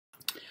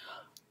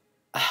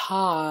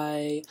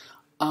Hi.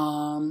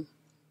 Um,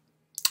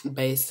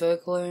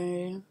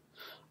 Basically,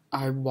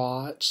 I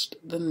watched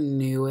the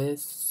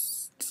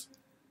newest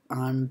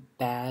I'm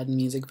Bad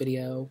music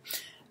video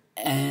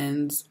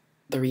and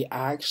the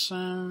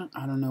reaction,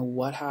 I don't know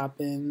what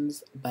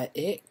happens, but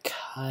it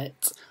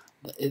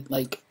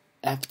like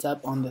effed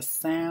up on the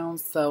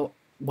sound. So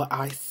what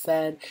I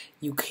said,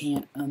 you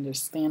can't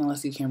understand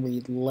unless you can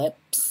read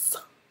lips,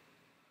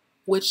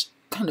 which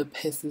kind of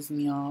pisses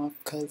me off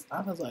because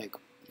I was like,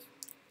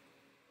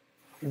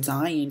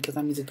 dying because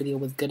that music video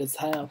was good as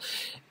hell.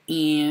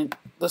 And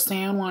the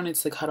sound wanted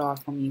to cut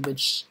off on me,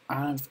 which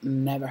I've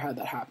never had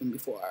that happen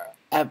before,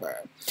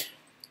 ever.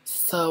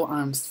 So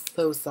I'm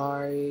so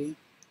sorry.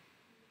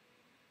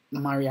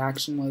 My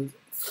reaction was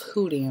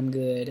too damn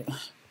good.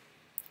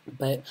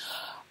 But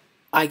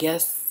I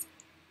guess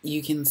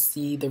you can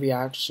see the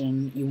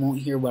reaction. You won't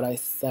hear what I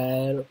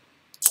said.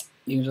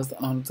 You can just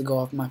have to go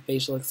off my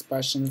facial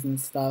expressions and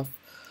stuff.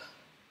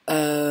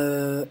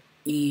 And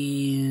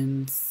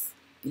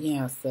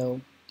yeah,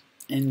 so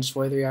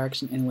enjoy the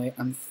reaction. Anyway,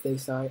 I'm so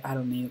sorry. I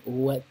don't know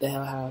what the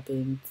hell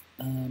happened.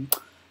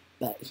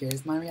 But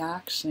here's my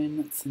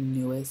reaction to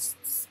newest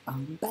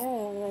I'm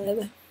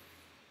Bad.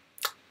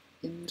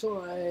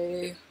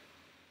 Enjoy.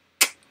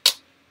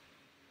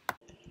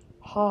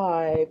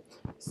 Hi.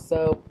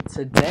 So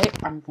today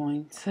I'm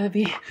going to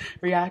be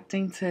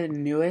reacting to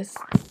newest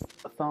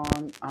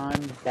song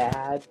I'm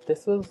Bad.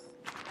 This was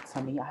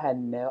something I had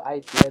no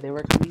idea they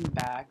were coming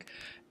back,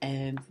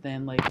 and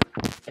then I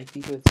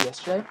think it was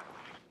yesterday.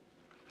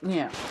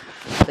 Yeah,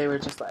 they were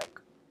just like,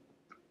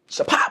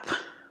 Shapop!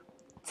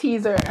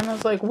 Teaser. And I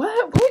was like,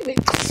 what? Wait.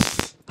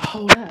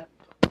 Hold up.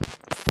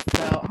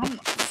 So I'm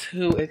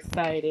too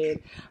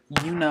excited.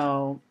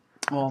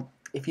 Well,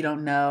 if you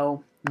don't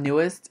know,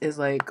 Newest is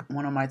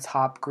one of my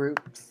top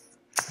groups.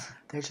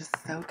 They're just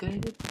so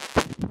good.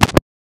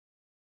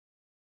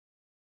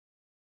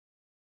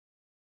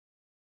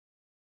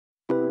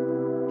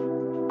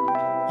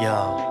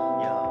 Yo,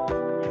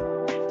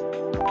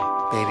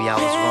 baby, I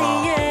was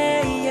wrong.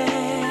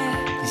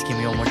 Please give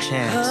me one more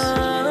chance.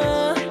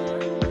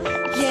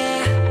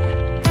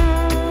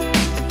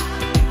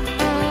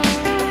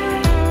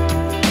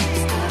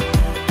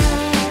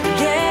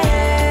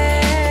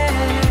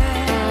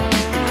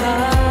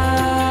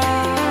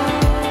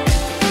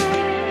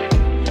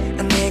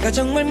 내가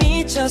정말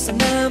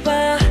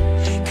미쳤었나봐.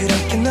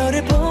 그렇게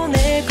너를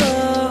보내고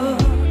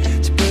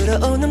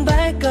불어오는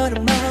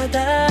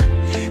발걸음마다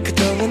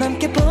그동안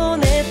함께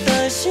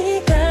보냈던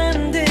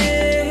시간들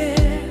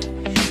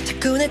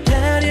자꾸 내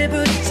팔을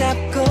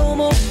붙잡고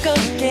못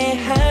걷게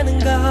하는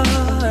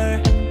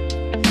걸.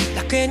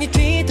 나 괜히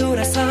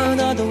뒤돌아서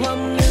너도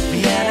없는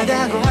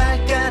미안하다고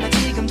할까. 나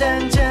지금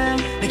당장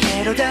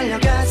내게로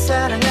달려가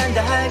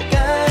사랑한다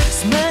할까.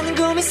 수많은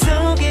고민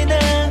속에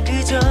난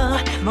그저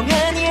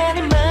멍하니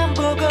하늘만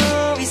보고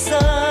있어.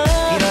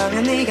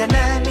 이러면 네가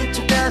날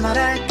미쳤다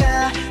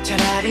말할까.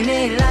 차라리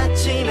내일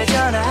아침에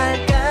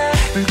전화할까.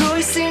 울고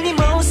있을 네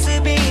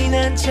모습이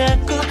난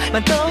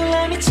자꾸만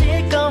떠올라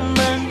미칠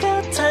것만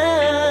같아.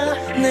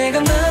 내가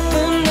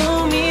나쁜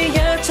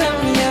놈이야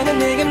참 미안해.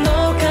 내게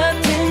너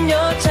같은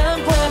여자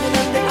구하면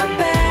안 돼. I'm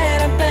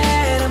bad, I'm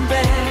bad, I'm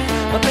bad.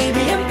 My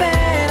baby I'm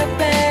bad, I'm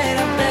bad,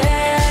 I'm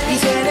bad.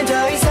 이제는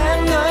더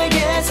이상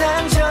너에게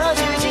상처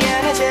주지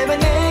않아. 제발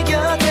내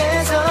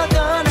곁에서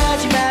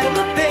떠나지 마라.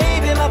 My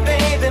baby, my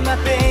baby, my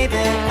baby.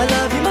 I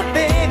love you my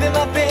baby,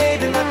 my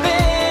baby, my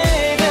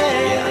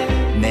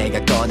baby.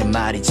 내가 꺼낸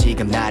말이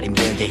지금 날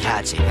힘들게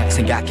하지.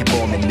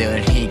 생각해보면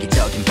늘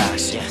희귀적인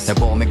방식. 널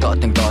보면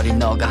걷던거리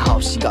너가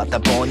없이 걷다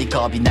보니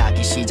겁이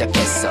나기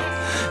시작했어.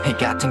 해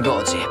같은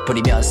고집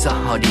부리면서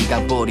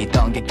어리광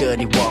부리던 게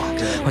그리워.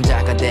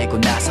 혼자가 되고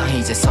나서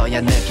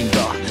이제서야 느낀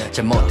거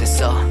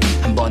잘못했어.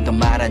 한 번도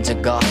말한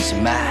적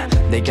없지만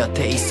내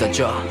곁에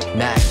있어줘.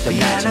 날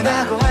떠나지 마.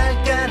 미안하다고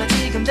할까. 나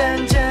지금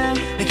당장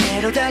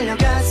내게로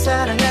달려가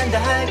사랑한다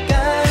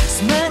할까.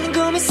 수많은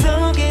고민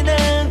속에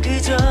난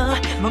그저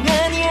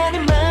멍하니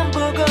하늘만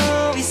보고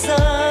있어.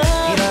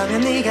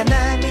 이러면 네가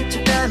날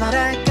미쳤다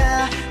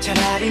말할까.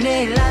 차라리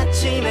내일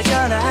아침에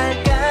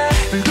전화할까.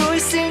 울고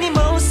있을 네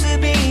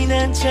모습이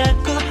난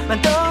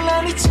자꾸만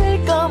떠올라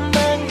미칠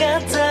것만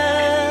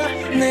같아.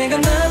 내가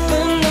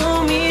나쁜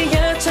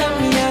놈이야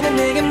참 미안해.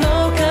 내게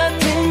너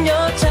같은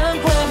여자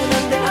구하면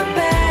안 돼. I'm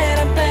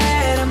bad, I'm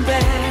bad, I'm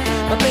bad.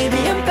 My baby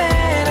I'm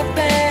bad, I'm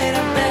bad,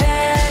 I'm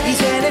bad.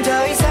 이제는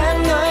더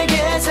이상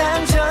너에게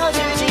상처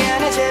주지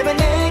않아. 제발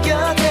내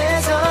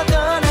곁에서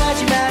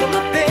떠나지 마라.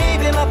 My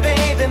baby, my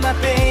baby, my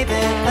baby.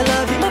 I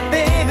love you my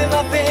baby,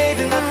 my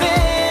baby, my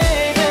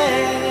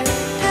baby.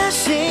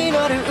 다시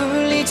너를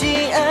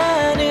울리지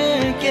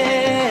않을게.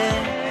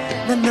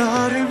 난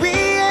너를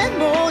위해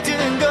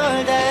모든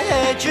걸 다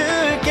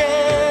해줄게.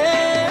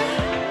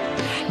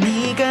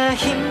 네가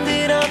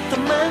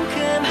힘들었던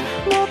만큼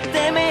너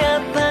때문에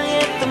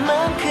아파했던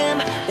만큼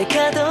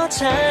내가 더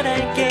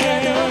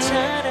잘할게.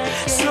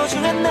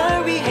 소중한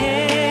널 위해